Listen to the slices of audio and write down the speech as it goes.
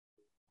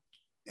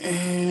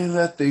And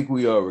I think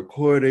we are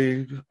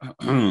recording.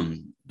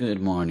 Good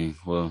morning.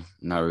 Well,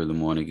 not really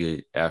morning,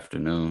 good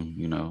afternoon,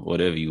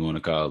 whatever you want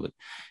to call it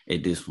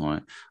at this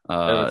point.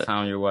 Whatever Uh,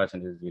 time you're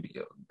watching this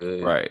video,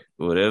 right.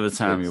 Whatever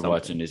time good you're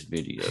watching something. this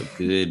video,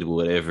 good,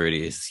 whatever it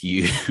is,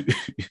 you.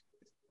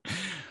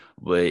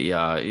 But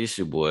yeah, it's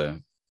your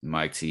boy,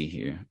 Mike T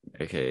here,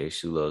 aka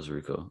She Loves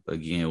Rico,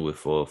 again with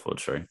 404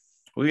 Trey.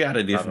 We got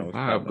a different What's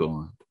vibe popping?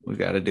 going. We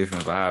got a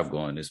different vibe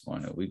going this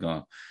morning.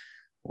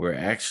 We're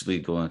actually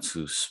going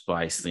to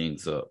spice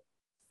things up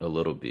a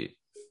little bit,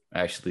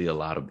 actually a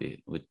lot of bit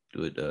with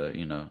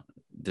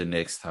the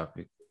next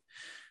topic,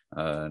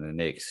 the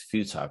next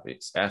few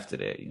topics after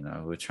that.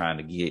 We're trying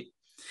to get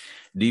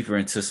deeper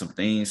into some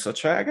things. So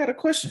Trey, I got a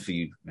question for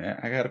you, man.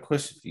 I got a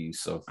question for you.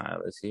 So All right,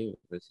 let's hear it.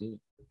 Let's hear it.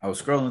 I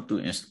was scrolling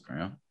through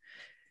Instagram,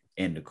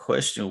 and the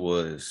question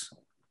was,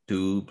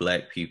 do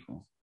black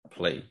people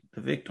play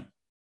the victim?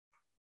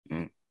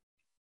 Mm.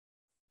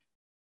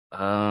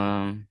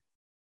 Um,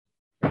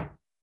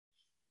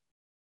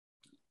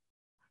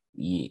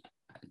 yeah,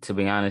 to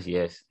be honest,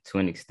 yes, to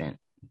an extent,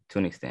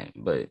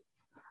 but Okay.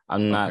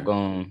 I'm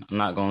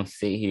not gonna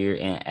sit here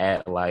and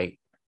act like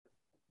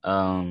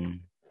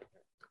um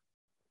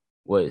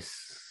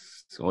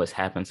what's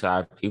happened to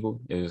our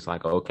people is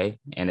like okay,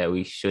 and that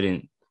we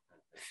shouldn't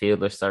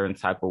feel a certain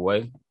type of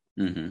way.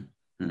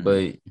 Mm-hmm. Mm-hmm.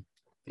 But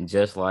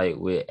just like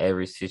with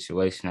every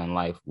situation in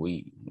life,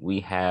 we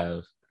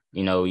have,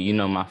 you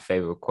know my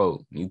favorite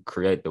quote, you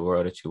create the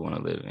world that you want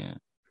to live in. Yes.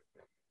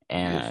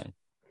 And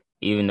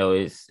even though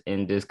it's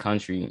in this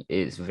country,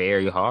 it's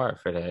very hard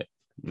for that.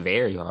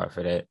 Very hard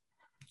for that.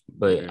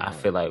 But Very I hard.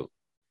 feel like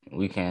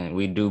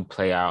we do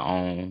play our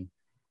own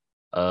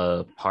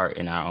part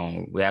in our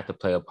own we have to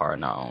play a part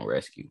in our own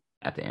rescue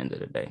at the end of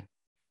the day. Okay.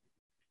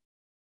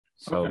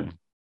 So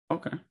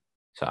Okay.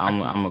 so I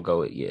I'm can gonna go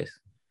with yes.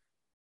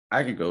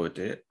 I can go with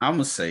that. I'm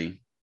gonna say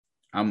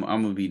I'm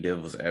gonna be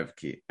devil's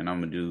advocate, and I'm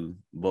gonna do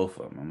both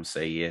of them. I'm gonna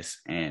say yes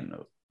and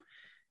no.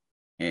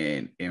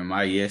 And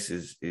my yes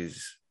is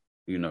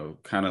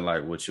kind of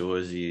like what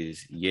yours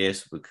is.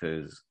 Yes,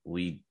 because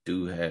we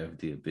do have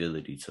the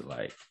ability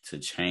to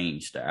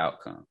change the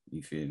outcome.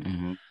 You feel me?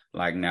 Hmm.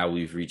 Like now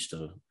we've reached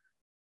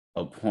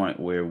a point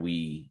where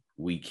we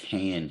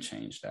can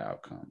change the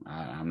outcome.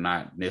 I'm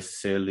not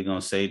necessarily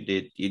gonna say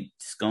that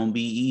it's gonna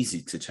be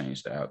easy to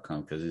change the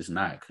outcome, because it's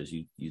not. Because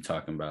you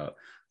talking about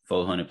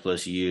 400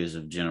 plus years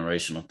of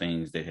generational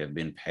things that have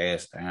been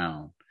passed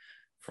down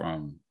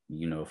from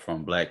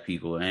black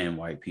people and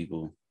white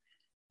people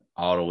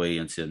all the way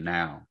until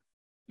now.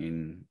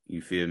 And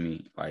you feel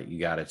me? Like you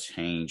got to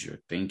change your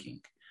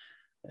thinking.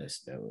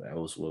 That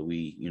was what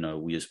we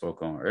had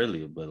spoke on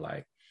earlier. But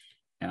like,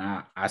 and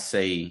I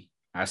say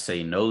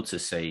no to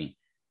say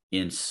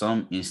in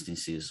some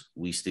instances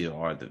we still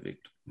are the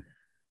victim.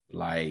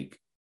 Like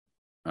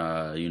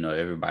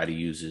everybody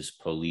uses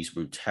police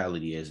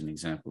brutality as an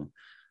example,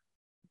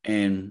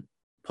 and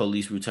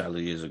police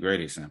brutality is a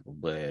great example.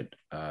 But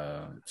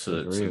It's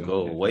to real.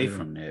 go It's away real.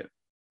 from that,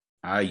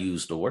 I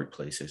use the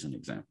workplace as an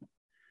example.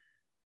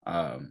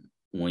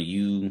 When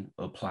you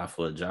apply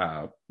for a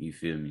job, you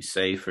feel me?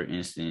 Say, for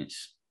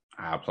instance,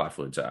 I apply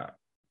for a job.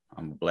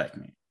 I'm a black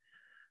man,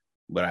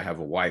 but I have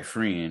a white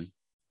friend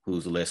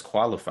who's less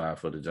qualified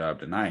for the job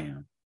than I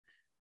am,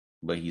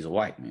 but he's a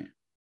white man.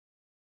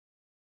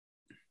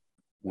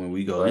 When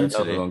we go But into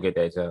definitely that, gonna get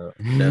that job.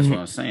 that's what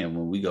I'm saying.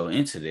 When we go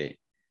into that,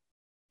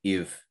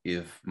 if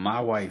my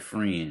white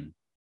friend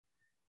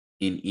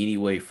in any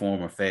way,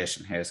 form, or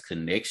fashion has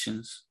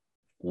connections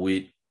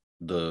with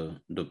the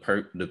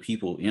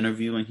people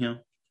interviewing him,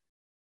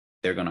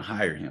 they're gonna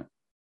hire him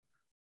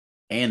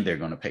and they're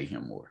gonna pay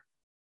him more.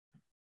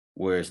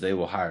 Whereas they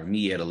will hire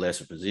me at a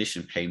lesser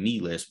position, pay me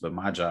less, but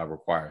my job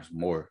requires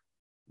more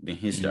than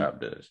his Mhm.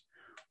 job does.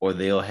 Or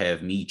they'll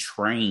have me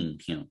train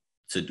him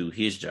to do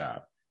his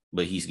job,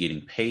 but he's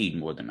getting paid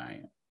more than I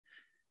am.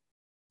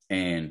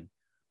 And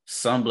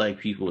some black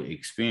people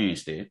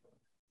experience that.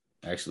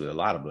 Actually, a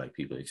lot of black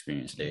people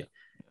experience Yeah.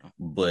 that,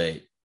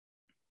 but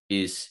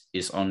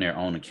it's on their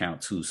own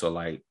account too. So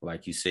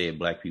like you said,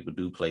 black people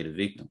do play the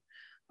victim.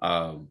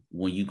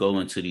 When you go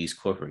into these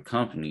corporate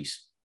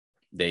companies,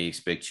 they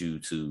expect you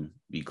to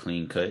be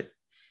clean cut.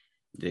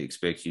 They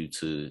expect you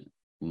to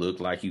look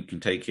like you can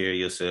take care of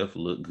yourself,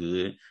 look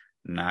good,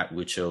 not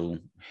with your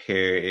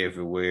hair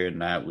everywhere,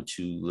 not with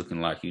you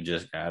looking like you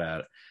just got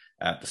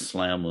out the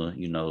slammer,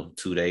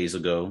 2 days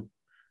ago.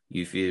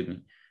 You feel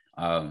me?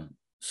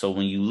 So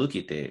when you look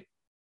at that,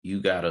 you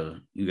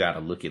gotta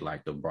look at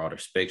like the broader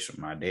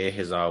spectrum. My dad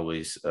has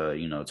always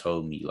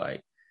told me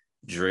like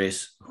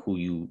dress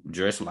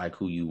like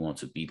who you want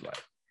to be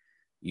like.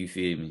 You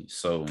feel me?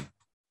 So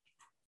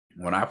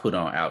when I put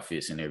on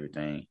outfits and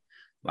everything,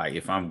 like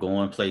if I'm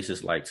going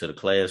places like to the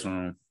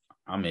classroom,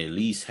 I'm at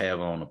least have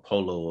on a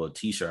polo or a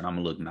t-shirt. I'm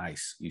gonna look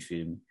nice. You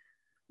feel me?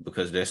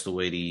 Because that's the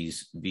way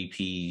these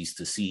VPs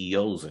to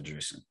CEOs are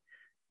dressing.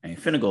 Ain't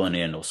finna go in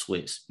there in no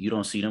sweats. You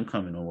don't see them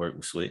coming to work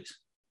with sweats.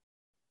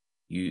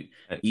 You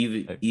Facts,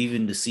 even facts.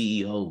 even the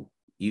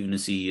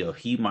CEO,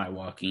 he might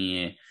walk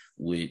in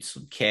with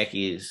some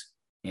khakis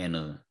and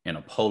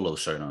a polo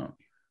shirt on,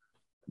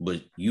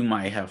 but you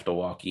might have to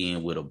walk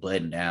in with a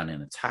button down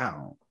and a tie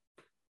on.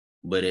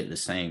 But at the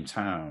same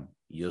time,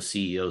 your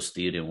CEO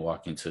still didn't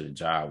walk into the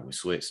job with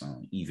sweats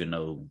on, even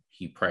though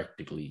he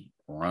practically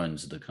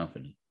runs the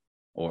company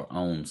or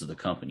owns the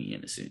company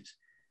in a sense.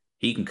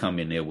 He can come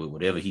in there with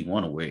whatever he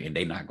want to wear, and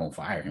they're not gonna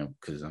fire him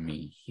because I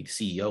mean he's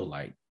CEO.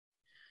 Like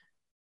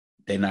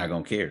they're not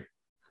gonna care.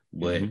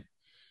 But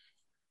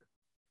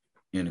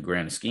in the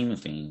grand scheme of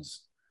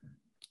things,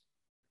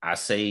 I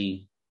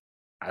say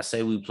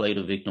we play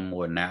the victim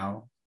more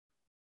now,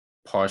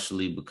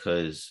 partially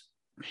because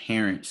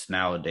parents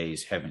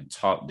nowadays haven't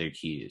taught their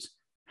kids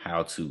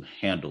how to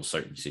handle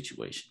certain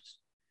situations.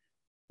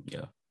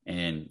 Yeah.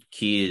 And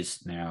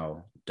kids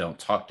now don't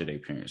talk to their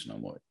parents no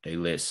more. They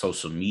let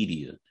social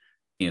media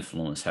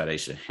influence how they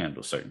should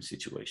handle certain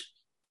situations.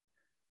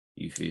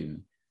 You feel me?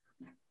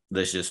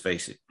 Let's just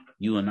face it.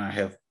 You and I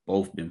have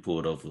both been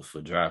pulled over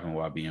for driving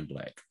while being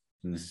black.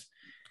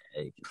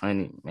 Hey,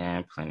 plenty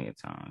of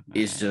times.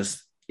 It's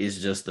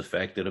just the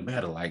fact of the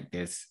matter. Like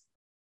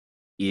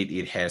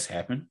it has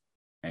happened,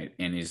 and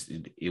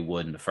it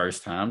wasn't the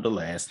first time, the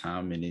last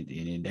time, and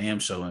it damn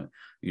sure,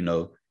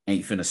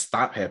 ain't finna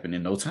stop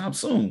happening no time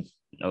soon.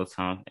 No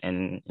time,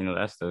 and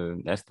that's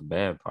the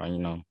bad part.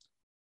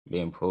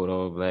 Being pulled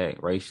over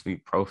black, racially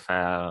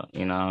profiled.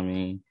 You know what I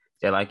mean?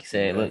 Just like you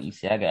said, look, you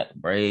see, I got the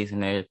braids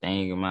and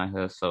everything in my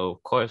hair, so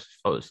of course,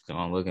 folks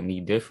gonna look at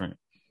me different.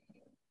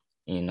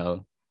 They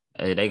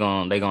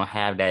gonna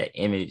have that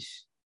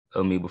image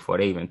of me before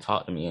they even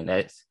talk to me, and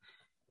that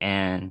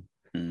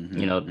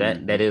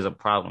is a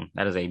problem.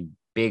 That is a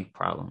big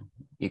problem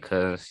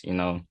because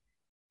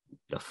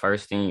the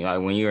first thing,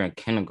 like when you're in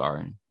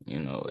kindergarten,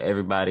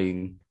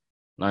 everybody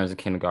learns in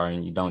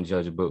kindergarten you don't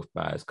judge a book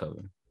by its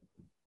cover.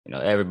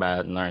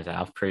 Everybody learns that.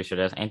 I'm pretty sure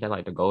ain't that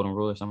like the golden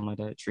rule or something like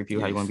that? Treat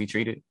people how you want to be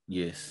treated.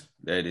 Yes,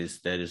 that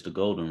is the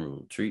golden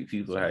rule. Treat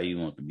people how you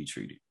want to be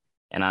treated.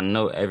 And I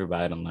know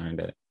everybody don't learn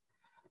that,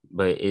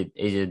 but it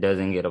just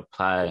doesn't get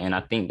applied. And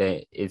I think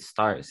that it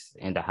starts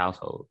in the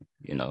household.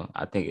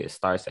 I think it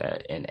starts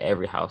in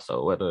every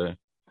household, whether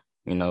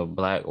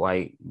black,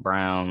 white,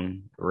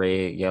 brown,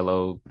 red,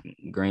 yellow,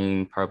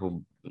 green,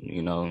 purple.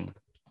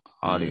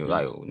 All the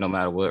like no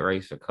matter what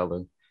race or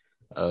color.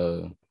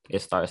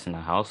 It starts in the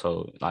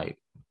household, like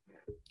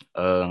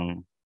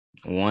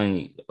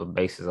one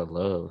basis of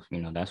love.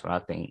 That's what I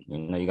think.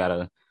 You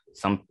gotta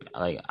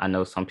I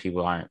know some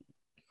people aren't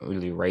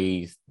really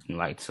raised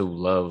like to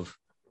love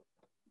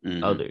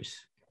others.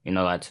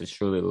 Like to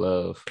truly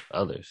love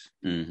others.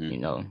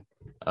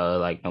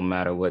 Like no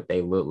matter what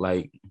they look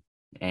like,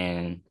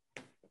 and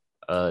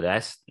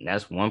that's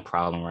one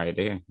problem right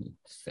there.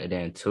 And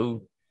then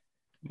two,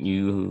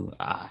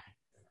 I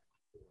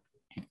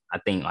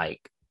think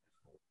like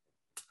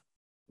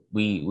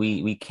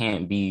we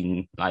can't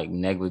be like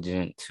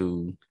negligent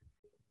to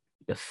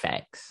the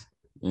facts.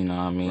 You know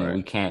what I mean? Right.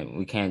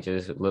 We can't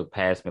just look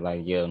past me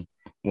like, yeah,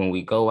 when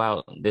we go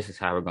out, this is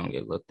how we're gonna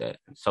get looked at.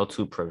 So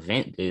to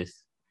prevent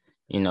this,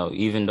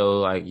 even though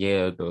like,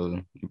 yeah,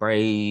 the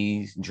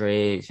braids,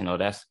 dreads,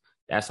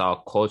 that's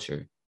our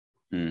culture.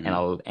 And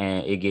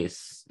it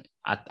gets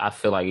I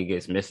feel like it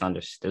gets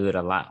misunderstood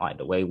a lot, like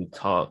the way we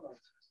talk,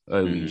 the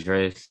way we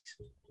dress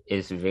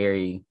is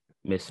very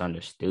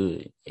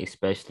misunderstood,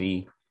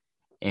 especially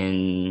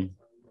in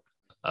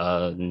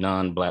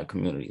non-black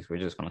communities. We're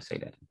just gonna say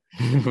that.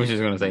 We're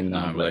just gonna say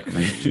non-black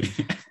communities.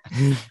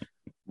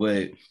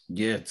 But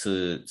yeah,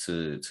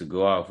 to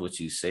go off what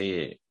you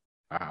said,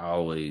 I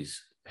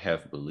always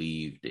have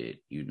believed that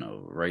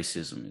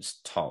racism is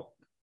taught.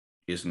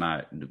 It's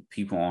not.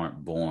 People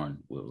aren't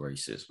born with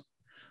racism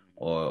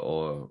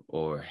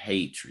or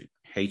hatred.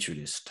 Hatred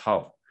is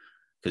taught.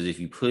 Because if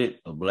you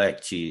put a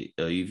black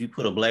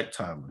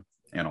toddler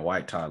and a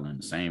white toddler in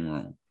the same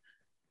room,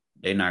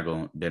 they're not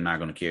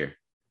gonna care.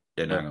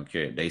 They're not gonna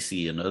care. They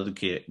see another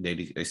kid.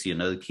 They see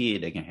another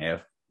kid they can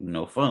have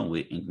fun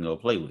with and can go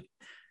play with.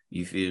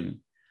 You feel me?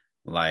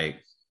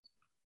 Like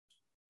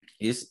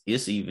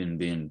it's even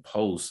been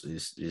posts.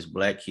 This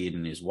black kid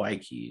and this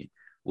white kid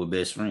were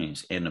best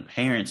friends, and the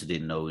parents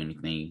didn't know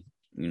anything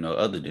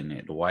other than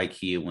that. The white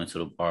kid went to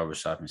the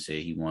barbershop and said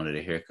he wanted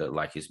a haircut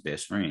like his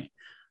best friend.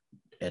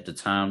 At the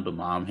time, the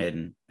mom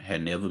had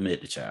never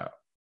met the child,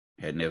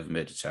 but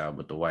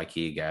the white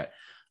kid got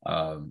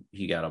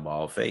a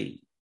bald fade.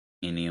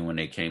 And then when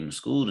they came to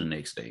school the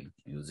next day,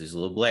 it was this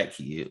little black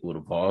kid with a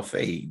bald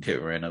fade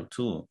that ran up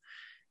to him.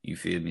 You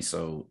feel me?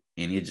 So,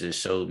 and it just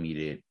showed me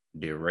that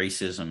their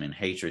racism and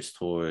hatred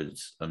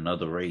towards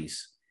another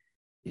race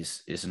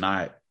it's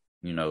not,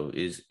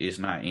 it's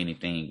not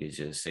anything that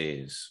just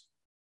says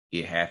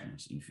it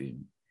happens. You feel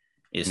me?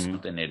 It's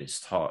something that is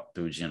taught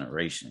through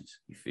generations.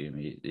 You feel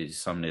me? It's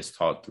something that's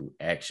taught through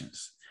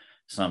actions.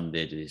 Something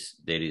that is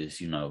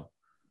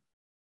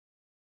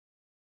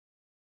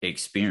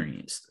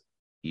experienced,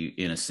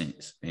 in a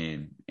sense.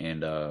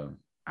 And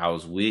I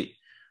was with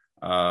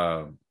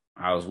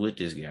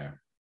this guy,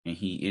 and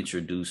he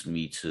introduced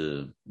me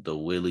to the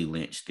Willie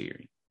Lynch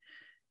theory.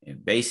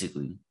 And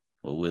basically,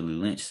 what Willie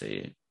Lynch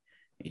said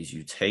is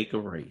you take a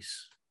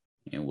race,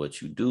 and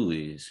what you do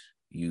is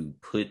you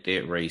put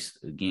that race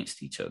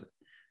against each other.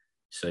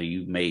 So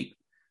you make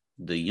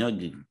the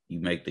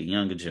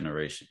younger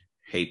generation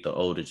hate the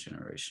older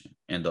generation,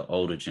 and the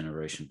older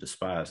generation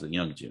despise the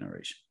younger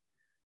generation.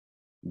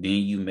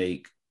 Then you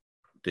make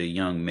the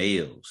young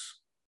males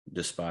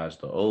despise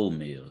the old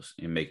males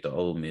and make the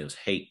old males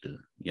hate the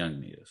young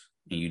males.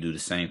 And you do the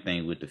same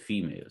thing with the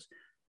females.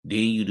 Then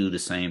you do the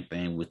same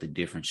thing with the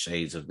different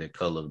shades of their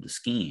color of the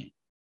skin.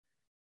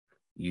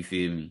 You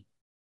feel me?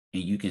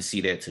 And you can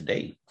see that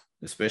today,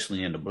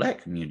 especially in the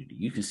Black community.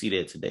 You can see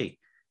that today.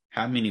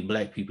 How many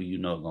Black people you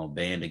know are going to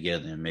band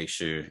together and make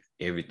sure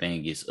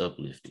everything gets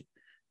uplifted?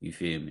 You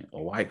feel me?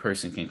 A white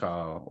person can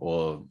call,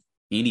 or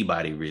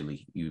anybody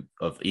really, you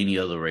of any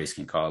other race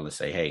can call and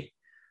say, hey,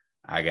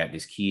 I got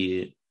this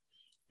kid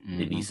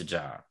that needs a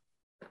job.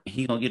 And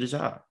he going to get a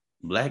job.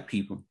 Black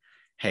people,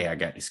 hey, I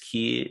got this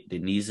kid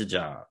that needs a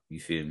job. You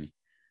feel me?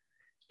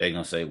 They're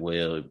going to say,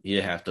 well,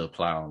 he'll have to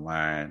apply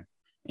online,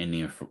 and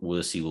then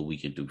we'll see what we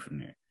can do from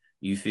there.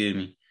 You feel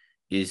me?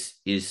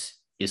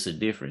 It's a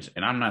difference.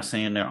 And I'm not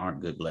saying there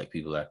aren't good Black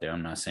people out there.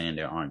 I'm not saying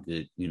there aren't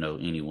good,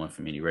 anyone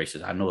from any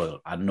races. I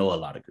know a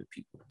lot of good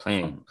people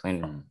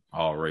from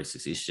all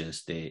races. It's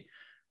just that,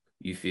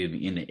 you feel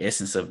me, in the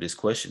essence of this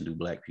question, do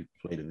Black people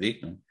play the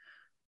victim?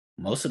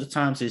 Most of the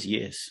times it's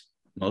yes.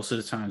 Most of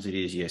the times it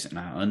is yes. And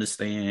I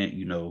understand,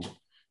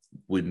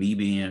 with me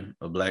being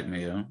a Black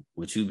male,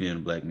 with you being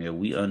a Black male,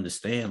 we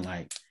understand,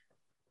 like,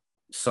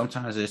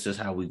 sometimes it's just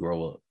how we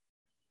grow up.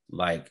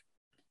 Like,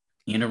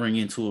 entering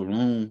into a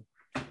room,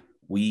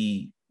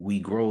 we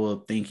grow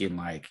up thinking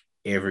like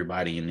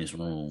everybody in this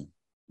room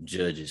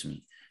judges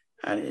me.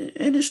 And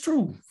it's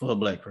true for a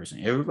Black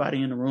person.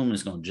 Everybody in the room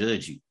is going to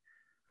judge you.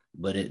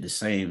 But at the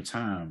same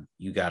time,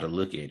 you got to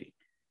look at it.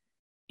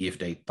 If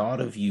they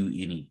thought of you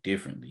any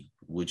differently,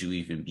 would you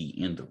even be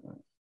in the room?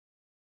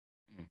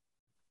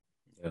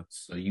 Yeah.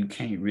 So you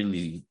can't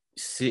really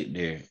sit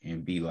there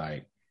and be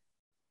like,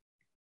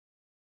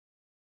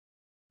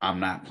 I'm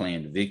not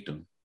playing the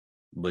victim,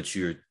 but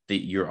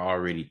you're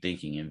already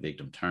thinking in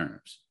victim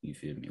terms. You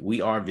feel me?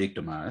 We are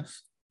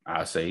victimized.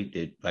 I say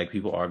that Black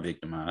people are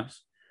victimized,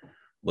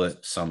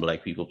 but some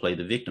Black people play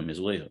the victim as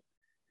well.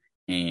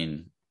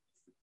 And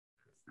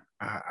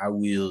I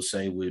will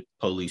say with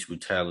police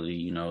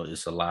brutality,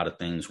 it's a lot of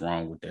things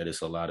wrong with that. It's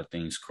a lot of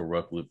things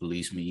corrupt with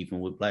policemen, even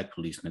with Black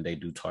policemen. They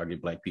do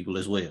target Black people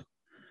as well.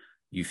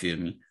 You feel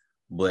me?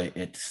 But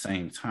at the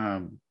same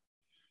time,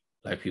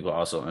 Black people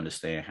also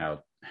understand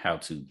how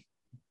to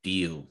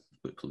deal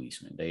with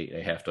policemen.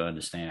 They have to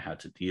understand how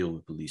to deal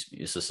with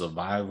policemen. It's a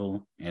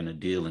survival and a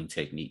dealing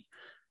technique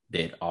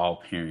that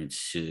all parents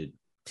should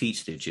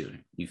teach their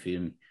children. You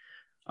feel me?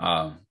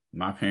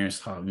 My parents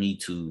taught me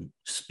to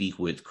speak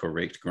with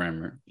correct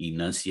grammar,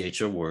 enunciate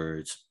your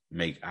words,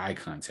 make eye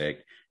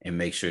contact, and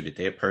make sure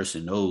that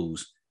person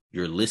knows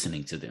you're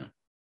listening to them.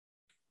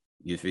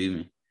 You feel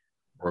me?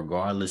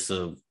 Regardless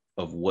of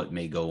what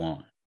may go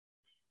on.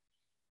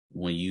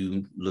 When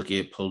you look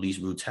at police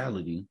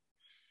brutality,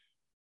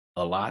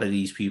 a lot of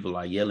these people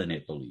are yelling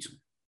at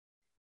policemen.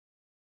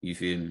 You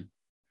feel me?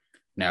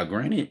 Now,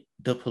 granted,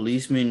 the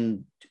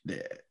policemen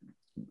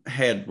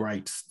had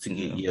rights to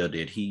get yelled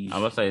at. I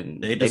would say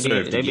they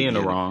be in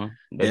the wrong.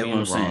 That's what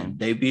I'm saying.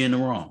 They be in the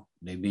wrong.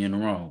 They be in the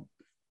wrong.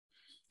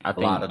 A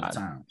lot of the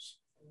times.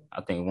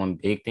 I think one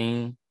big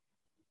thing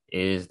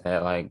is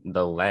that, like,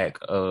 the lack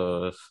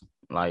of,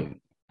 like,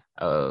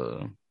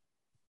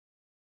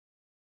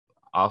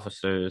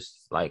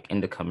 officers, like,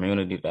 in the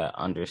community that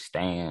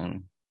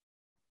understand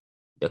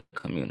the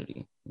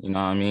community. You know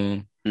what I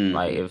mean? Mm-hmm.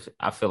 Like,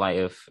 I feel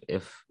like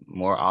if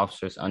more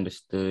officers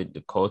understood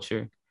the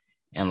culture,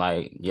 and,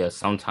 like, yeah,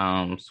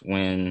 sometimes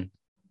when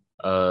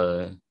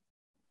I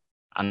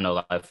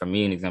know, like, for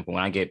me, an example,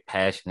 when I get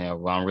passionate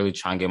or I'm really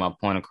trying to get my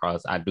point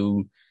across, I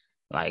do,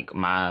 like,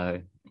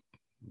 my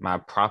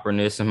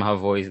properness in my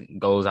voice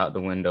goes out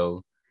the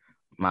window.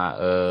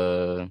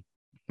 My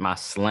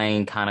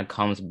slang kind of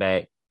comes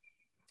back.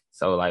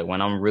 So, like,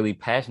 when I'm really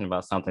passionate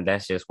about something,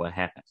 that's just what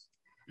happens.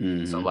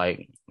 Mm-hmm. So,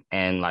 like,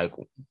 and, like,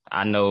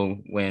 I know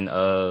when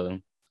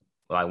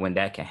when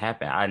that can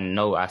happen, I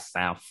know I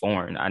sound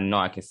foreign. I know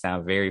I can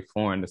sound very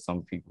foreign to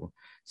some people.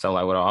 So,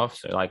 like, with an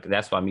officer, like,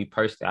 that's why me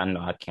personally, I know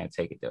I can't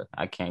take it there.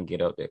 I can't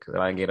get up there, because if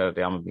I get up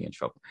there, I'm gonna be in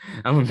trouble.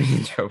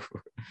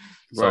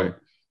 So, right.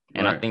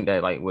 And right. I think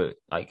that, like, with,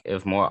 like,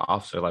 if more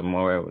officers, like,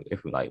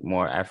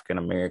 more African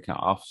American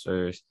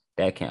officers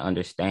that can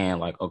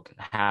understand, like, okay,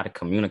 how to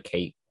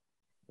communicate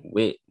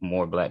with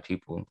more Black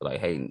people, like,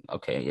 hey,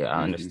 okay, yeah,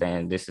 I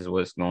understand. This is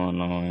what's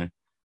going on.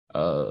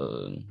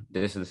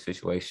 This is the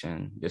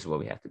situation. This is what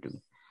we have to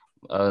do.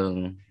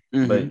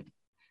 But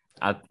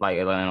I like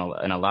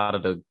in a lot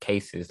of the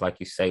cases, like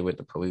you say, with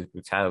the police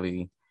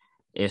brutality,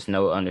 it's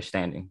no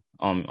understanding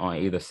on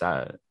either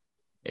side.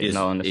 It's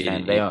no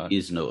understanding. It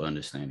is no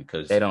understanding,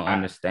 because they don't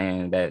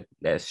understand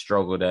that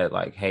struggle. That,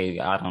 like, hey,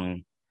 I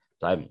don't,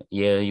 like,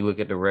 yeah, you look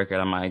at the record,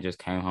 I might just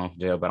came home from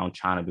jail, but I'm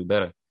trying to do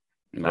better.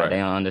 Like, right. They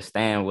don't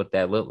understand what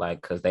that looked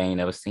like, because they ain't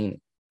never seen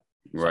it.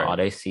 So Right. all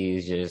they see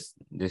is just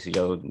this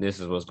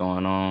is what's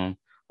going on,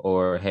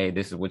 or hey,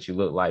 this is what you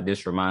look like.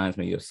 This reminds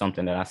me of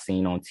something that I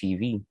seen on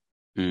TV.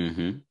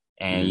 Mm-hmm.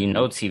 And Mm-hmm.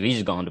 TV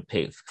is going to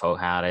depict for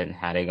how they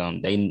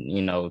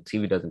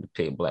TV doesn't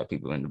depict black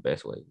people in the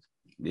best ways.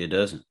 It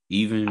doesn't.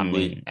 I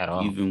mean, at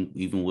all.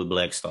 Even with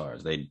black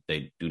stars, they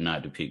do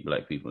not depict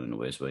black people in the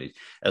best ways.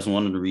 That's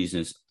one of the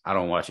reasons I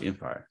don't watch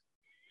Empire.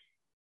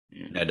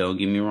 Now, don't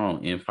get me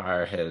wrong,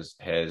 Empire has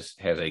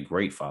a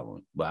great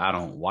following, but I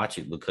don't watch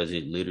it because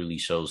it literally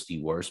shows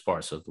the worst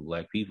parts of the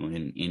black people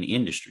in the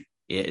industry.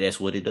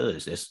 That's what it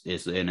does.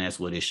 That's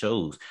what it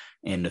shows.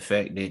 And the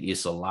fact that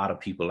it's a lot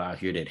of people out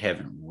here that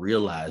haven't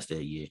realized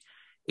that yet,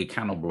 it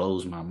kind of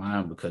blows my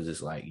mind because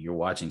it's like you're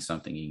watching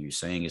something and you're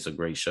saying it's a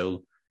great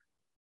show,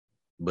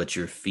 but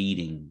you're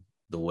feeding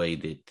the way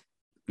that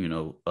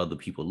other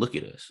people look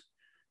at us.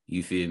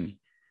 You feel me?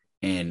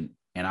 And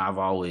I've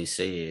always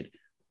said,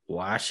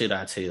 why should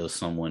I tell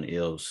someone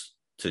else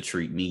to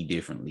treat me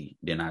differently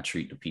than I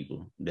treat the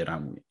people that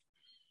I'm with?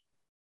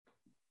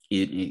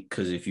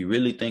 Because if you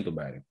really think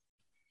about it,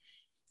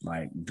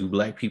 like, do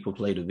black people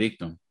play the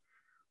victim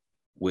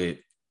with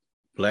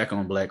black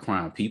on black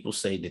crime? People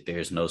say that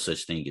there's no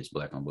such thing as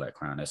black on black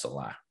crime. That's a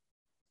lie.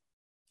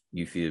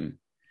 You feel me?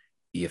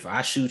 If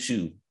I shoot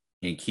you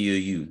and kill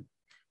you,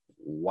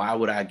 why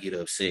would I get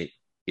upset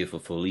if a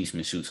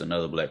policeman shoots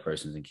another black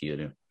person and kill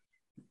them?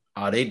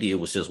 All they did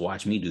was just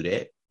watch me do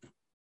that.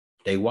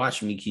 They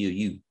watched me kill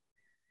you,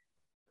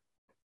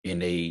 and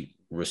they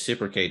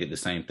reciprocated the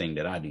same thing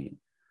that I did.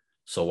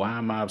 So why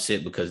am I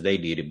upset because they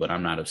did it, but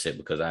I'm not upset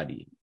because I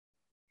did?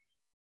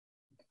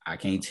 I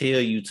can't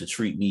tell you to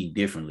treat me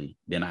differently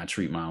than I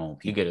treat my own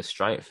people. You get a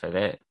strike for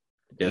that.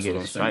 That's you get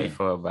what I'm strike saying.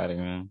 For about it,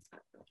 man.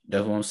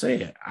 That's what I'm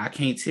saying. I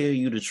can't tell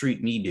you to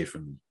treat me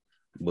differently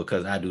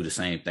because I do the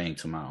same thing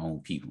to my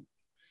own people.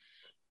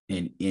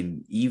 And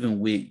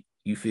even with,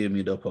 you feel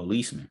me, the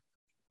policeman,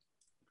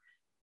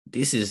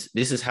 this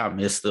is how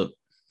messed up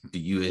the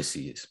U.S.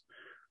 is.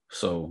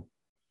 So,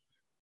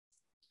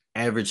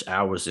 average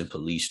hours in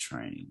police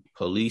training.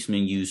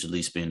 Policemen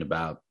usually spend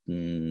about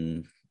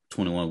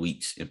 21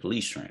 weeks in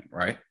police training,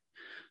 right?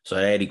 So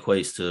that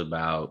equates to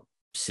about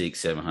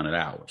 600-700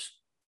 hours.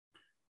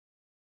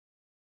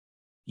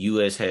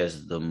 U.S.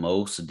 has the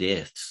most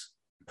deaths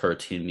per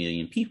 10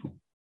 million people.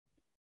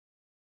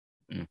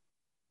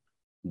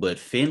 But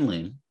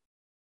Finland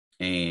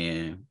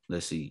and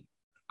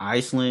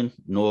Iceland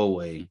and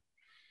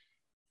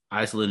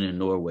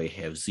Norway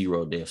have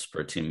 0 deaths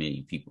per 10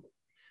 million people.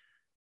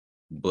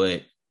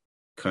 But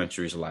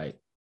countries like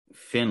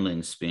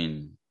Finland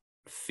spend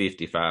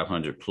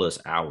 5,500 plus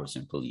hours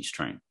in police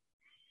training.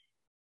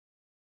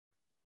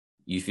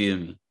 You feel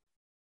me?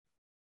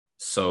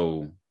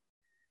 So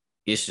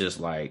it's just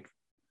like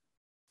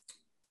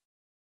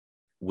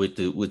with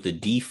the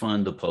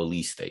defund the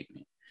police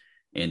statement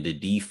and the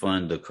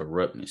defund the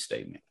corruptness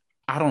statement,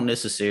 I don't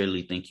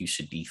necessarily think you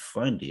should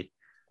defund it.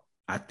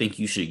 I think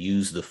you should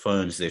use the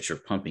funds that you're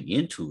pumping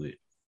into it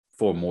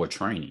for more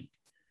training.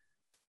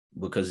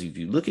 Because if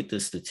you look at the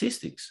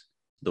statistics,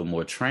 the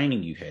more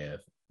training you have,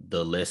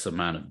 the less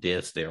amount of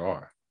deaths there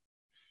are.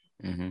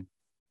 Mm-hmm.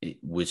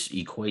 Which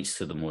equates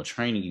to the more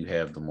training you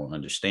have, the more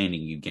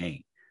understanding you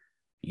gain.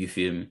 You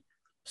feel me?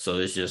 So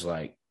it's just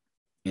like,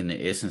 in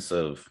the essence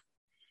of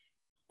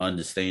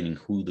understanding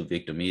who the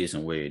victim is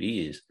and where it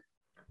is,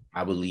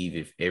 I believe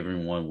if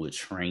everyone would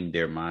train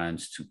their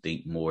minds to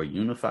think more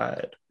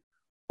unified,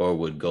 or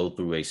would go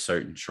through a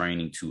certain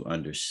training to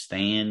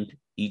understand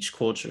each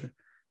culture.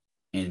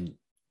 And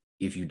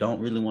if you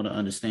don't really want to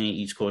understand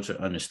each culture,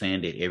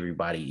 understand that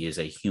everybody is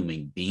a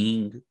human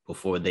being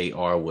before they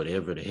are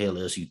whatever the hell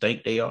else you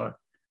think they are.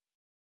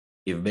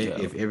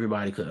 If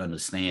everybody could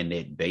understand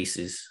that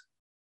basis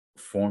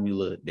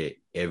formula, that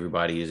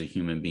everybody is a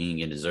human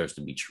being and deserves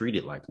to be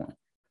treated like one,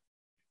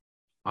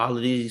 all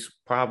of these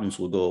problems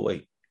will go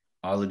away.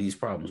 All of these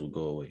problems will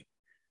go away.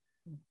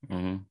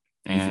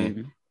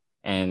 Mm-hmm.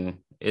 And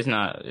it's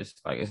not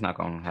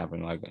gonna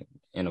happen like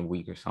in a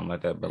week or something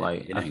like that. But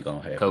like, it ain't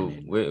gonna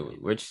happen.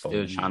 We're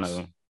still trying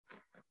to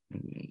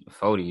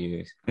 40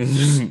 years.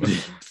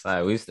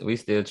 Like we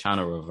still trying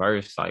to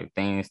reverse like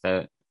things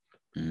that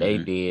they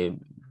did,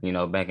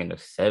 back in the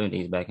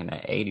 70s, back in the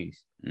 80s.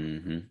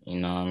 Mm-hmm. You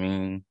know what I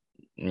mean?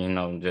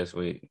 Just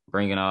with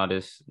bringing all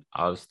this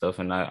stuff,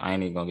 and I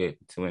ain't even gonna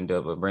get too in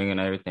depth, but bringing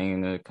everything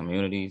in the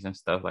communities and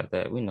stuff like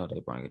that. We know they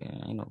bring it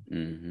in. I know.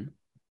 Mm-hmm.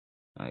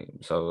 Like,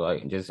 so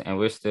like and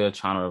we're still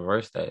trying to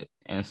reverse that.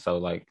 And so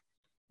like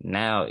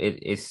now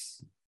it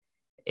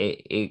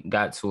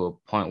got to a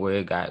point where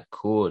it got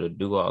cool to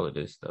do all of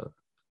this stuff.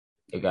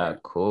 It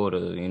got cool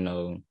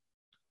to,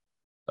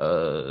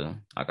 I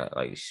got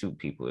like shoot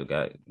people.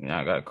 I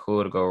got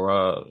cool to go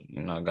rob,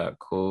 I got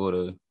cool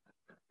to,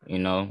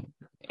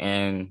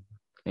 and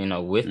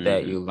with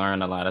that you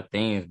learn a lot of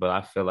things, but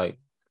I feel like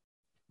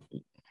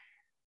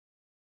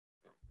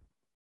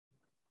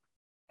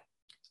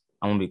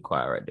I'm gonna be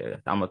quiet right there.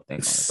 I'm gonna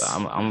think on it, but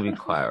I'm gonna be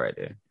quiet right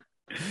there.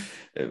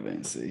 That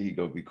man said he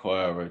gonna be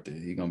quiet right there.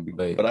 He gonna be,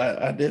 But but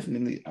I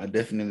definitely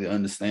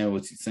understand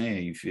what you're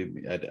saying. You feel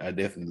me? I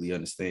definitely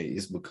understand.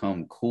 It's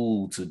become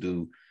cool to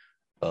do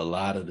a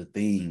lot of the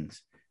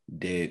things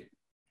that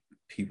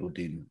people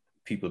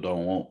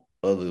don't want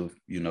other,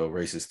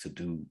 races to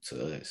do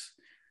to us.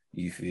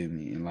 You feel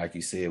me? And like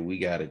you said, we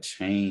gotta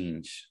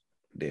change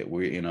that.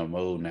 We're in a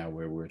mode now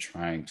where we're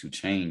trying to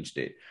change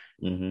that.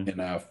 mm-hmm.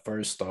 And I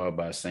first started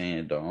by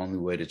saying the only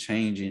way to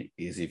change it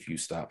is if you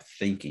stop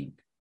thinking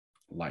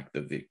like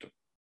the victim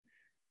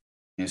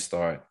and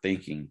start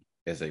thinking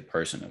as a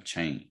person of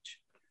change.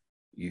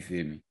 You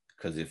feel me?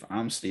 Because if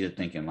I'm still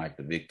thinking like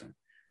the victim,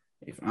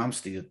 if I'm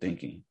still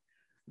thinking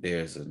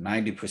there's a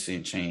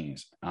 90%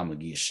 chance I'm going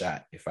to get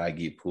shot if I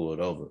get pulled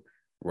over,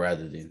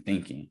 rather than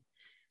thinking,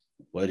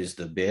 what is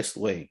the best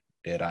way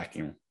that I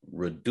can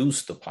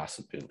reduce the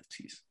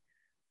possibilities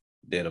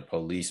that a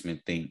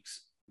policeman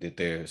thinks that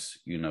there's,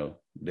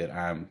 that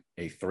I'm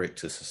a threat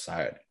to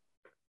society.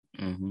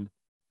 Mm-hmm.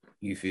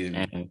 You feel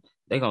me? And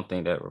they gonna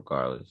think that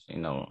regardless,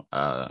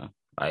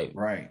 like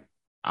right.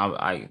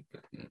 I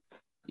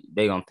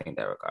they gonna think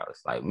that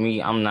regardless. Like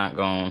me, I'm not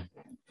gonna.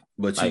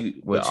 But like,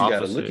 you got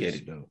to look at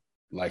it though.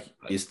 Like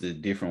it's the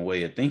different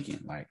way of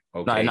thinking. Like,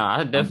 okay, no,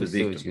 I definitely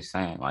see what you're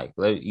saying. Like,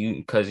 let you,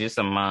 because it's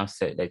a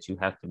mindset that you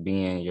have to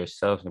be in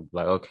yourself and be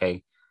like,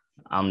 okay,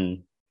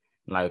 I'm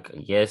like,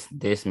 yes,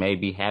 this may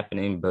be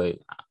happening, but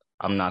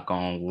I'm not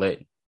gonna let,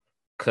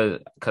 cause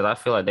I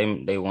feel like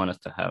they want us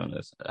to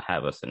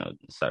have us in a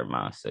certain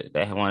mindset.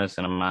 They want us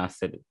in a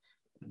mindset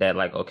that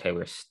like, okay,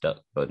 we're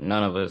stuck, but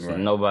none of us, right.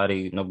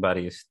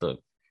 nobody is stuck.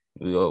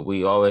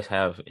 We always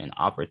have an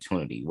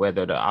opportunity,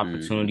 whether the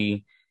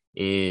opportunity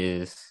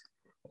is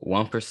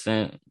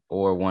 1%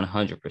 or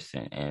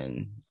 100%,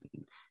 and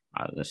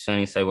I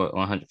shouldn't say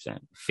 100%,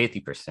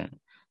 50%,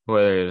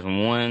 whether it's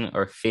 1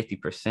 or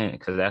 50%,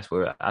 because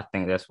I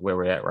think that's where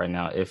we're at right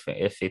now. If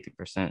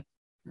 50%,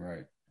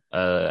 right.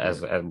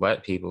 As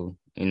Black people,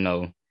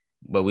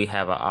 but we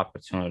have an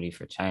opportunity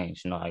for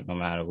change. Like no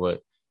matter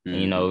what,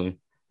 and,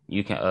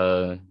 you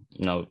can,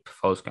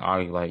 folks can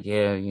argue like,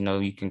 yeah,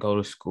 you can go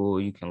to school,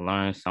 you can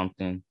learn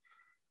something.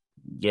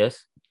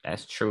 Yes,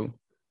 that's true,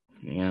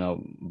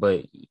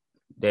 but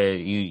there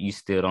you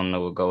still don't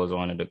know what goes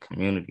on in the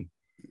community.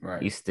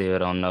 Right. You still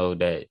don't know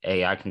that,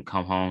 hey, I can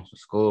come home from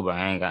school, but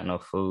I ain't got no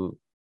food.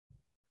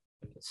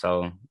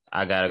 So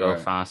I gotta go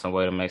find some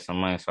way to make some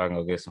money so I can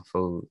go get some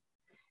food.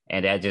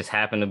 And that just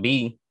happened to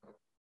be,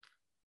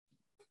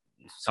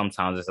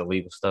 sometimes it's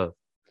illegal stuff.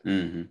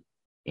 Mm-hmm.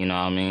 You know what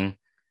I mean?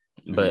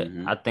 But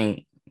I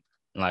think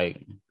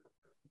like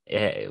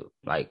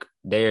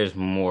there's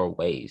more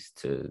ways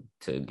to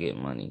get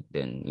money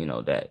than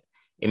that.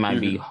 It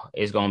might be,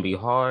 it's gonna be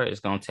hard. It's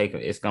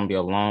gonna be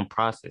a long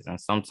process. And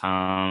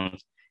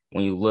sometimes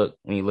when you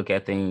look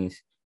at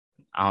things,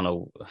 I don't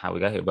know how we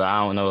got here, but I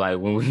don't know, like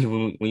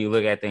when you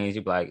look at things,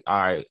 you be like, all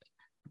right,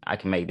 I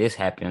can make this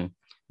happen,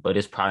 but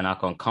it's probably not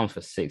gonna come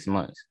for 6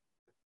 months.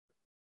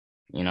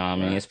 You know what I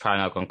mean? It's probably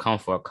not gonna come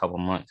for a couple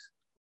months.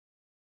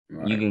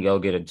 Right. You can go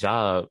get a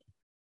job,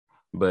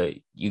 but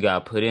you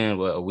got to put in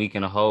a week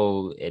in a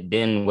hole and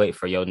then wait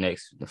for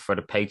for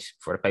the pay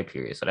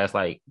period. So that's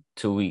like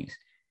 2 weeks.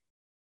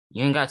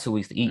 You ain't got 2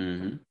 weeks to eat.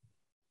 Mm-hmm.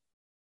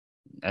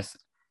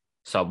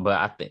 But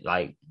I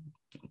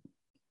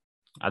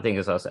think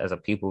it's us as a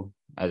people.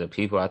 As a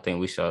people, I think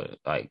we should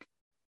like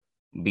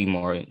be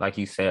more, like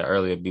you said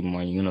earlier, be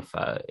more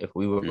unified. If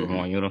we were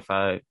more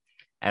unified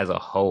as a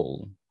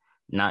whole,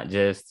 not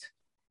just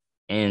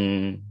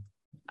in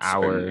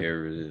our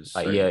areas,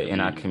 in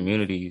our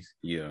communities,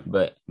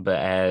 but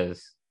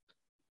as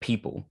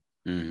people.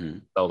 Mm-hmm.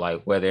 So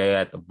like whether you're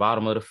at the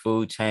bottom of the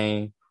food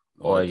chain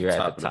or you're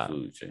at the top of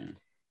the food chain,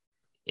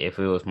 if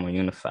it was more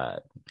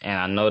unified. And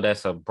I know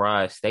that's a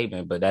broad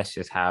statement, but that's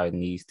just how it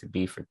needs to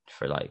be for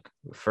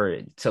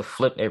it to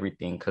flip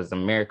everything, because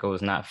America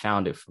was not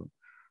founded for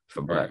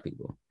Black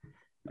people.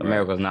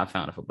 America was not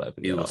founded for Black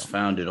people. It was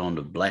founded on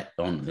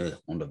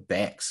the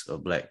backs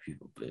of Black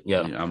people. But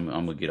yeah, I'm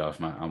gonna get off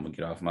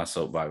my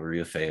soapbox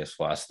real fast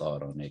before I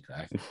start on it.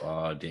 I can go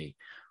all day,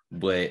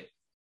 but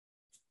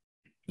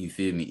you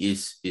feel me?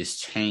 It's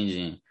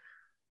changing.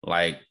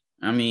 Like,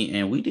 I mean,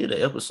 and we did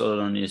an episode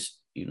on this,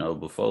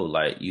 before.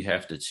 Like, you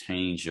have to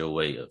change your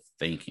way of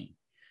thinking.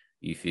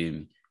 You feel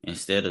me?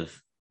 Instead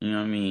of,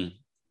 I'm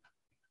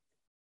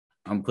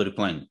gonna put it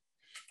plain.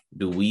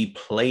 Do we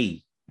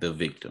play the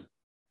victim?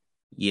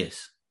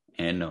 Yes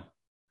and no.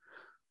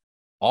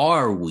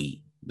 Are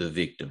we the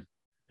victim?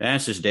 The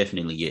answer is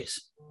definitely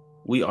yes.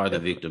 We are the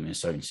victim in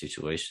certain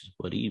situations.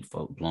 But these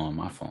folk blowing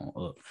my phone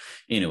up.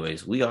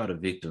 Anyways, we are the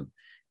victim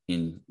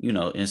in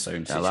certain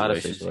situations. A lot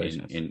of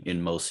situations.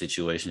 In most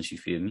situations, you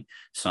feel me?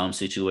 Some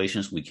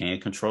situations we can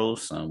control,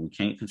 some we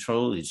can't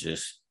control. It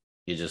just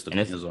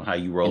depends on how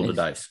you roll the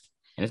dice.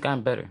 And it's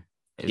gotten better.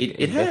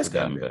 It has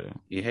gotten better.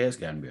 It has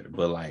gotten better.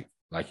 But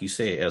like you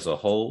said, as a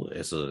whole,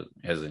 as an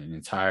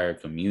entire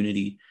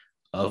community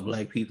of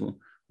Black people,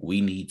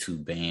 we need to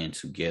band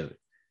together.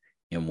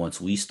 And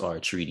once we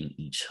start treating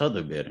each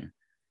other better,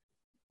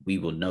 we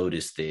will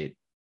notice that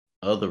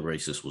other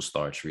races will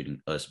start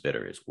treating us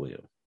better as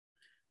well.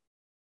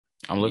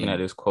 I'm looking at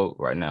this quote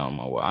right now on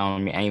my wall. I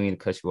ain't mean to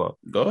cut you off.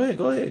 Go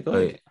ahead.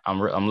 But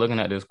I'm looking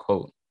at this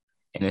quote,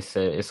 and it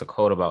says it's a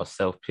quote about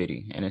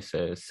self-pity, and it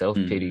says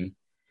self-pity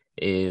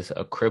is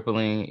a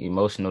crippling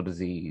emotional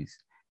disease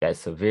that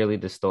severely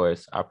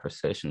distorts our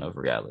perception of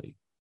reality.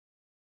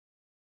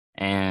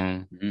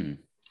 And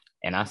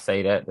and I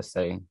say that to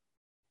say,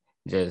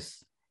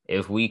 just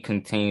if we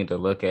continue to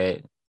look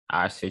at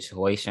our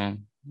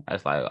situation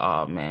as like,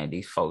 oh man,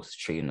 these folks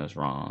treating us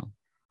wrong.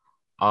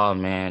 Oh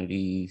man,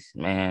 we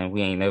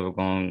ain't never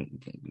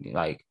going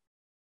like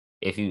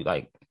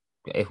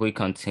if we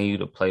continue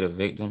to play the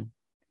victim,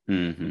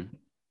 then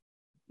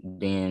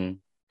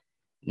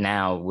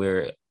now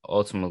we're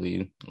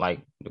ultimately,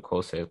 like the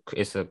quote says,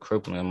 it's a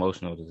crippling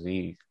emotional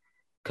disease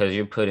because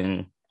you're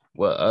putting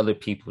what other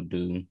people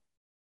do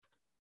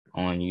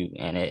on you,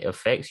 and it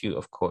affects you,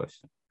 of course,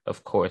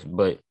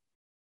 but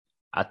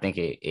I think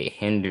it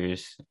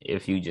hinders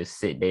if you just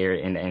sit there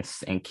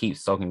and keep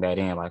soaking that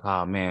in, like,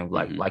 oh man,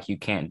 like you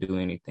can't do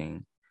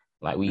anything,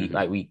 like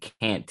we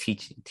can't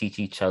teach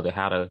each other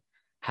how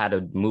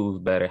to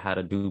move better, how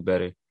to do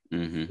better.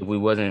 If we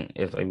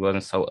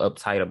wasn't so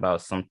uptight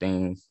about some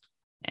things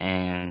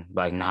and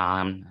like,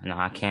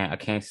 I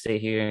can't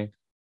sit here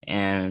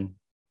and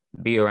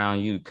be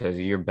around you because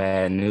you're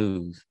bad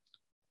news.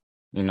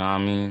 You know what I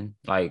mean?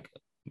 Like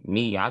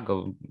me, I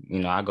go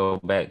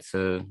back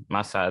to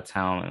my side of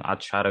town and I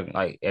try to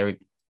I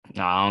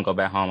don't go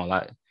back home a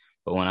lot.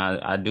 But when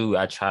I do,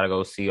 I try to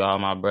go see all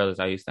my brothers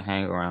I used to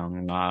hang around.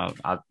 You know,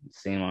 I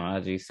seen them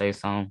on IG say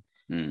something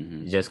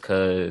just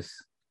because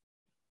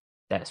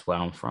that's where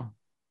I'm from.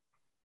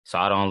 So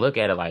I don't look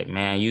at it like,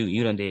 man,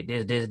 you done did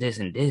this,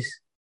 and this.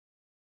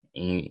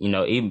 And, you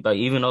know,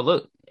 even though,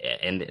 look,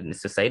 and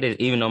to say this,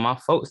 even though my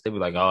folks, they be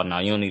like, oh, no,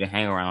 you don't need to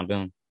hang around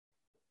them.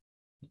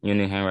 You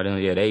need to hang around them.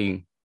 Yeah,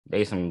 they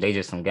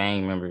just some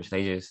gang members.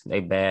 They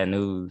bad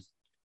news.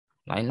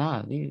 Like,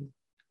 nah, these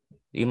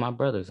my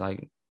brothers.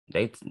 Like,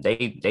 they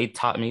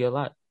taught me a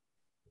lot.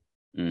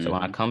 So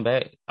when I come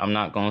back, I'm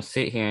not gonna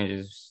sit here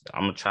and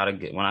I'm gonna try to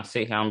get. When I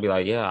sit here, I'm gonna be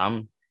like, yeah,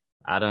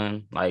 I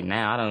done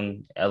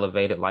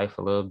elevated life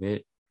a little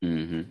bit,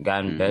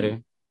 gotten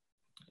better.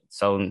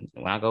 So when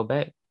I go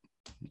back,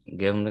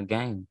 give them the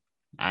game.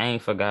 I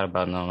ain't forgot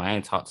about them. I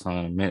ain't talked to them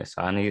in a minute,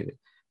 so I need.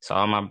 So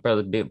all my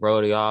brother, Big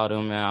Brody, all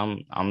them,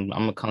 man, I'm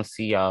gonna come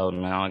see y'all,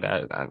 man.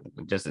 I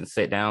just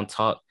sit down,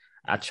 talk.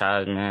 I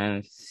try,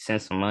 man,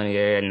 send some money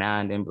every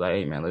now and then, be like,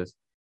 hey, man, let's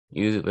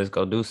use it. Let's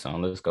go do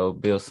something. Let's go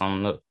build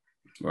something up.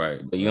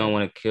 Right. But you don't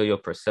want to kill your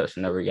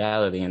perception of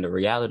reality, and the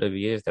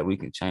reality is that we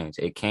can change.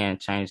 It can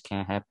change,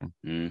 can happen.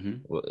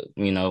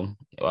 You know,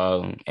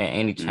 and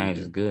any change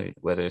is good,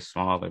 whether it's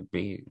small or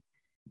big.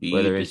 Be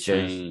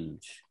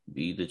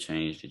the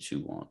change that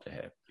you want to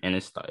happen. And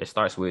it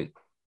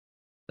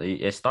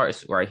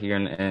starts right here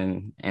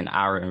in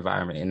our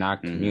environment, in our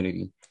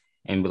community,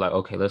 and be like,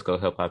 okay, let's go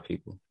help our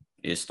people.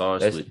 It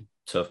starts with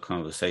tough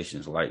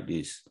conversations like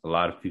this. A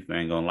lot of people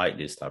ain't gonna like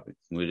this topic.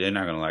 They're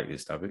not gonna like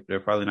this topic. They're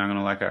probably not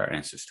gonna like our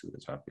answers to the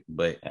topic.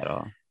 But at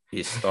all,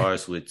 it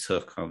starts with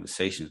tough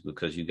conversations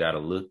because you got to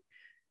look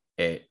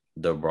at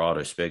the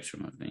broader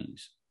spectrum of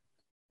things.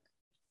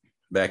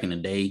 Back in the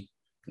day,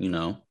 you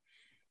know,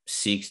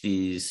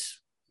 60s,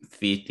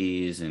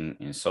 50s,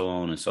 and so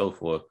on and so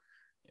forth.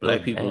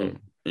 Black people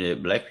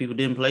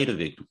didn't play the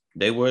victim.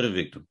 They were the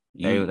victim.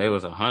 They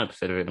was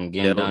 100% of them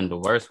getting done the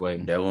worst way.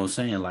 That's what I'm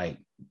saying. Like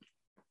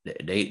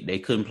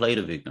they couldn't play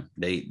the victim.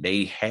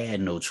 They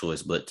had no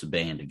choice but to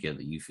band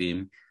together. You feel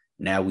me?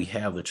 Now we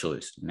have a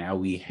choice. Now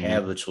we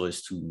have a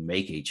choice to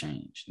make a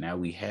change. Now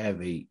we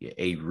have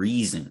a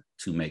reason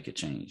to make a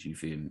change. You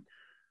feel me?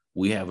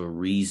 We have a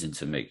reason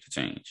to make the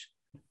change.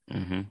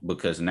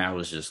 Because now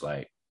it's just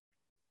like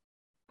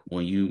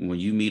when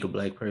you meet a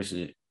Black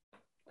person,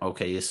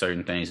 okay, it's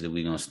certain things that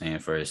we're gonna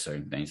stand for, it's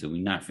certain things that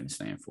we're not gonna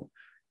stand for.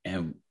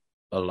 And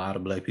a lot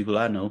of Black people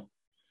I know,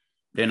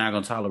 they're not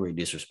gonna tolerate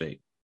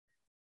disrespect.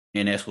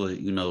 And that's what,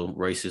 you know,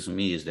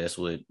 racism is. That's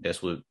what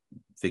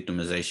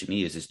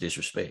victimization is. It's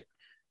disrespect.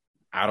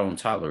 I don't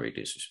tolerate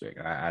disrespect.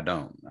 I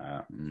don't.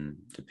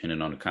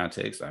 Depending on the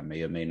context, I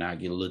may or may not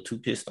get a little too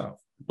pissed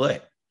off.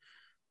 But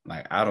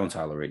like, I don't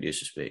tolerate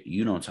disrespect.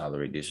 You don't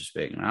tolerate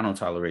disrespect, and I don't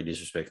tolerate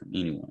disrespect from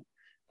anyone.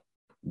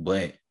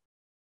 But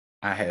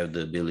I have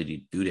the ability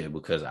to do that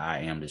because I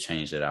am the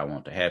change that I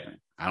want to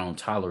happen. I don't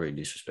tolerate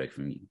disrespect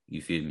from you.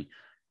 You feel me?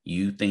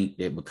 You think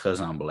that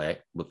because I'm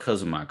Black,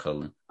 because of my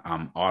color,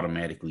 I'm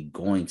automatically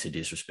going to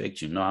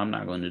disrespect you. No, I'm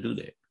not going to do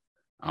that.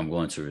 I'm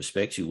going to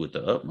respect you with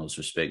the utmost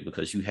respect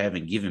because you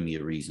haven't given me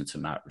a reason to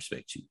not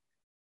respect you.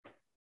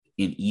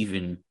 And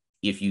even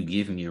if you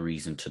give me a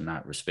reason to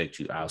not respect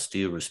you, I'll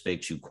still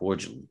respect you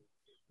cordially.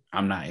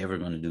 I'm not ever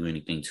going to do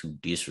anything to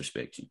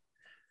disrespect you.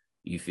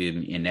 You feel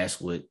me? And that's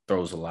what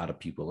throws a lot of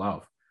people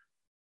off.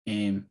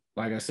 And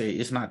like I said,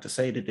 it's not to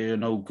say that there are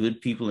no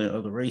good people in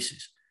other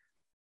races,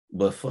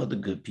 but for the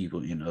good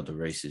people in other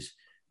races,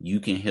 you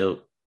can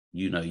help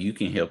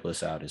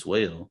us out as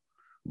well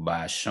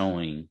by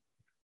showing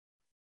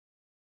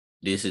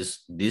this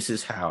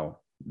is how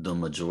the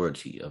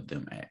majority of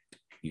them act.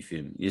 You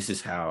feel me? This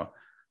is how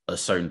a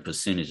certain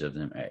percentage of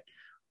them act.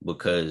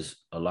 Because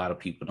a lot of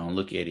people don't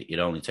look at it. It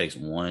only takes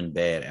one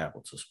bad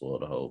apple to spoil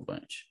the whole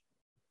bunch.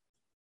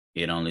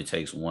 It only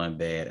takes one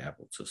bad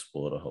apple to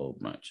spoil the whole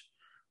bunch.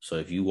 So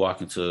if you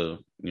walk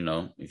into,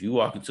 if you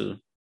walk into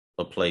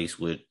a place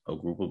with a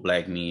group of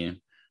black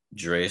men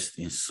dressed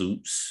in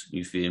suits,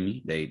 you feel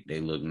me? They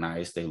look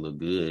nice, they look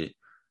good.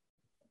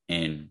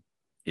 And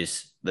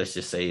it's, let's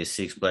just say it's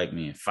 6 black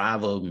men.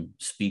 5 of them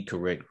speak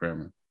correct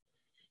grammar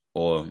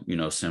or,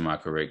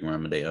 semi-correct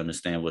grammar. They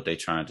understand what they're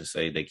trying to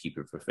say. They keep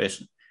it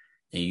professional.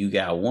 And you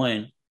got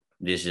one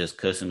that's just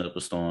cussing up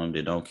a storm,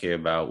 that don't care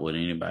about what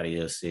anybody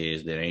else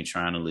says, that ain't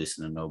trying to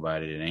listen to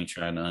nobody, that ain't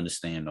trying to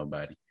understand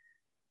nobody.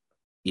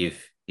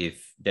 If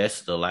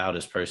that's the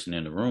loudest person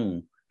in the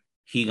room,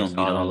 he gonna be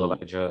the only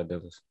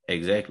one.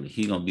 Exactly.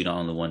 He gonna be the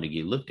only one to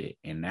get looked at.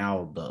 And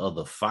now the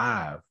other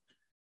 5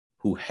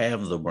 who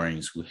have the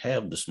brains, who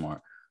have the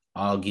smart,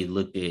 all get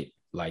looked at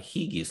like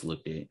he gets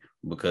looked at,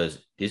 because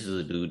this is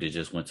a dude that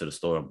just went to the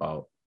store and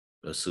bought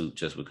a suit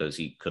just because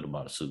he could have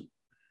bought a suit.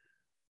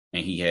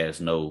 And he has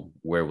no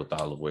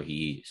wherewithal of where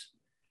he is.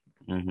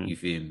 Mm-hmm. You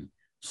feel me?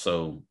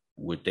 So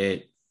with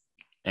that,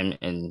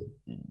 and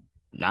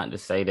not to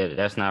say that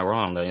that's not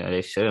wrong.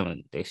 They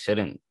shouldn't.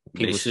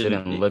 People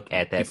shouldn't look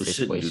at that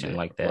situation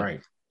like that.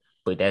 Right.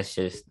 But that's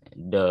just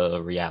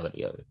the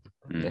reality of it.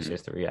 Mm-hmm. That's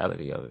just the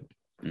reality of it.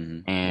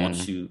 Mm-hmm.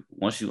 And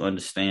once you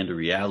understand the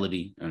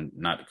reality, and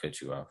not to cut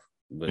you off,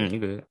 but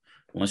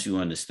once you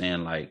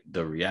understand like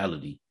the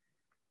reality,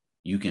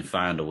 you can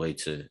find a way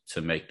to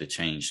make the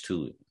change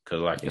to it.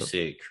 Because like you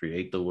said,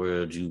 create the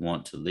world you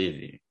want to live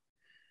in.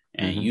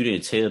 And you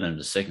didn't tell them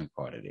the second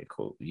part of that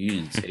quote. You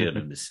didn't tell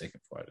them the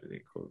second part of that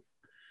quote.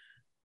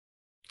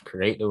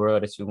 Create the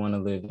world that you want to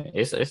live in.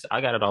 It's I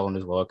got it all on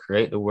this wall.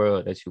 Create the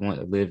world that you want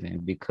to live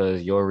in,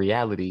 because your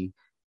reality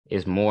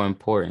is more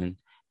important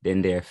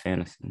than their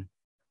fantasy.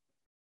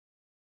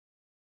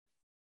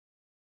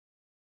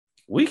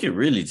 We can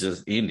really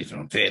just end it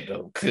on that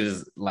though,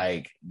 because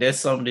like that's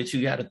something that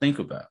you got to think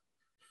about.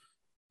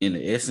 In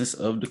the essence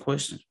of the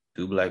question,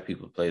 do black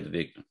people play the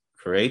victim?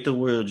 Create the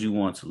world you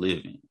want to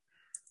live in,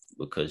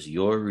 because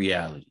your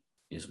reality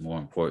is more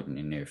important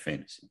than their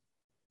fantasy.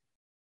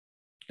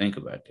 Think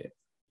about that.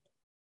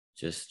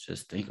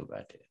 Just think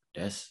about that.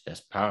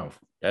 That's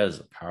powerful. That is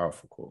a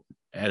powerful quote.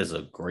 That's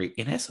a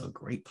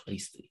great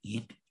place to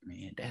end it,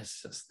 man.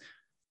 That's just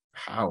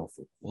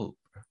powerful quote,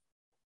 bro.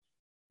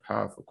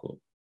 Powerful quote.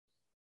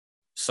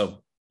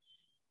 So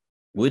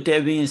with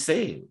that being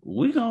said,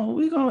 we're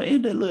gonna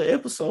end the little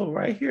episode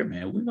right here,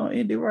 man. We're gonna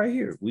end it right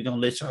here. We're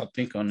gonna let y'all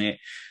think on that.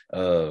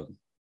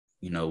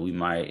 We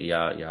might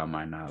y'all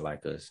might not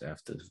like us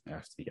after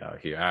y'all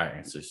hear our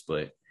answers,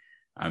 but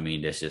I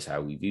mean that's just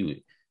how we view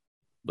it.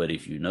 But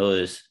if you know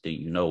us, then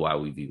you know why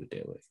we view it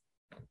that way.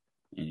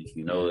 And if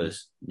you know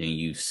us, then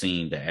you've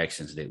seen the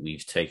actions that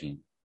we've taken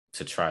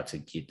to try to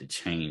get the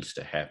change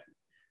to happen,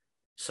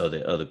 so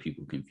that other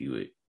people can view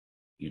it,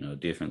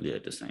 differently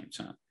at the same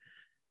time.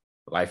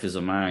 Life is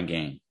a mind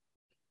game.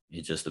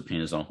 It just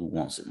depends on who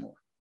wants it more.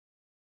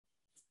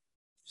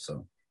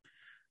 So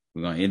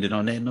we're gonna end it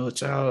on that note,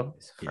 y'all.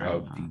 Y'all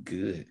be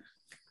good.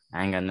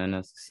 I ain't got nothing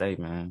else to say,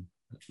 man.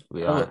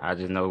 I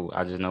just know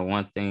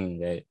one thing,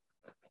 that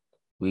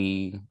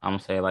I'm gonna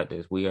say it like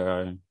this: we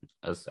are,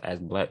 as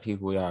black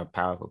people, we are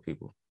powerful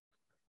people.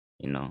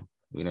 We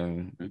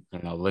don't,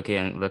 look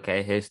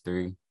at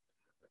history.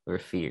 We're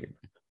feared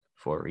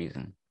for a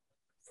reason.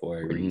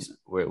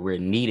 We're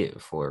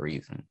needed for a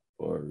reason.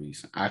 For a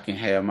reason. I can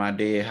have my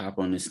dad hop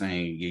on this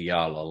thing and give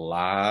y'all a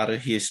lot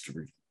of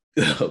history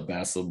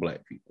about some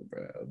black people,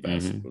 bro.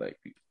 Some black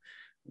people.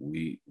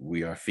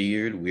 We are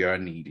feared. We are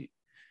needed.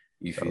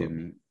 You feel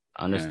me?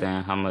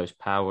 Understand how much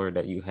power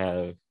that you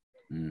have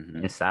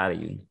inside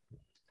of you,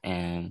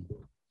 and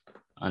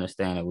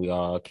understand that we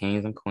are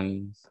kings and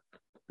queens,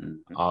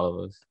 all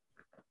of us.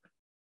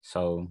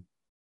 So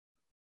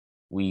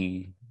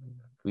we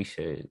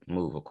should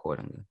move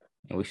accordingly,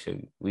 and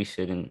we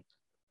shouldn't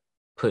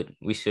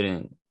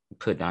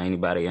put down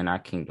anybody in our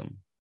kingdom.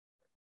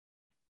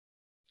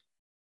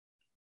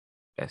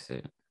 That's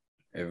it.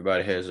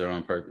 Everybody has their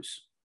own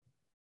purpose.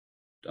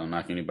 Don't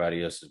knock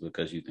anybody else's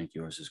because you think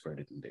yours is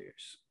greater than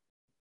theirs.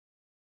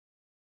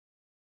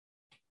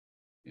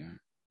 Yeah.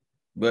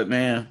 But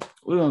man,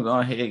 we're gonna go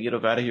ahead and get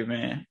up out of here,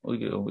 man.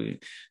 We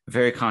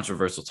very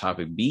controversial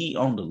topic. Be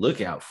on the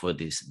lookout for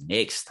this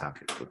next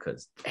topic,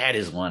 because that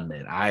is one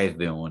that I've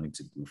been wanting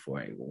to do for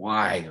a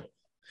while.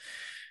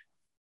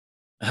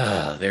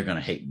 They're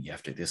gonna hate me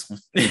after this one.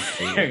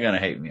 They're gonna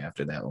hate me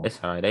after that one. It's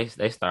hard.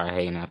 They start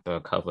hating after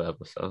a couple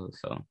episodes.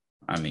 So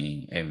I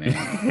mean, hey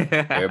man,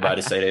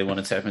 everybody say they want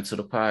to tap into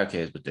the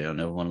podcast, but they'll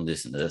never want to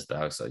listen to us,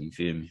 dog. So you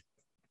feel me?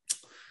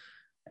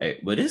 Hey,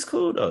 but it's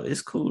cool though.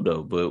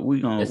 But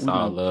it's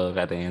all love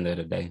at the end of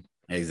the day.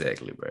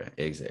 Exactly, bro.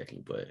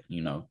 Exactly. But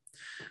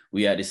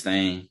we got this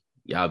thing.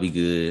 Y'all be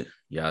good.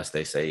 Y'all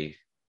stay safe.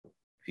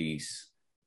 Peace.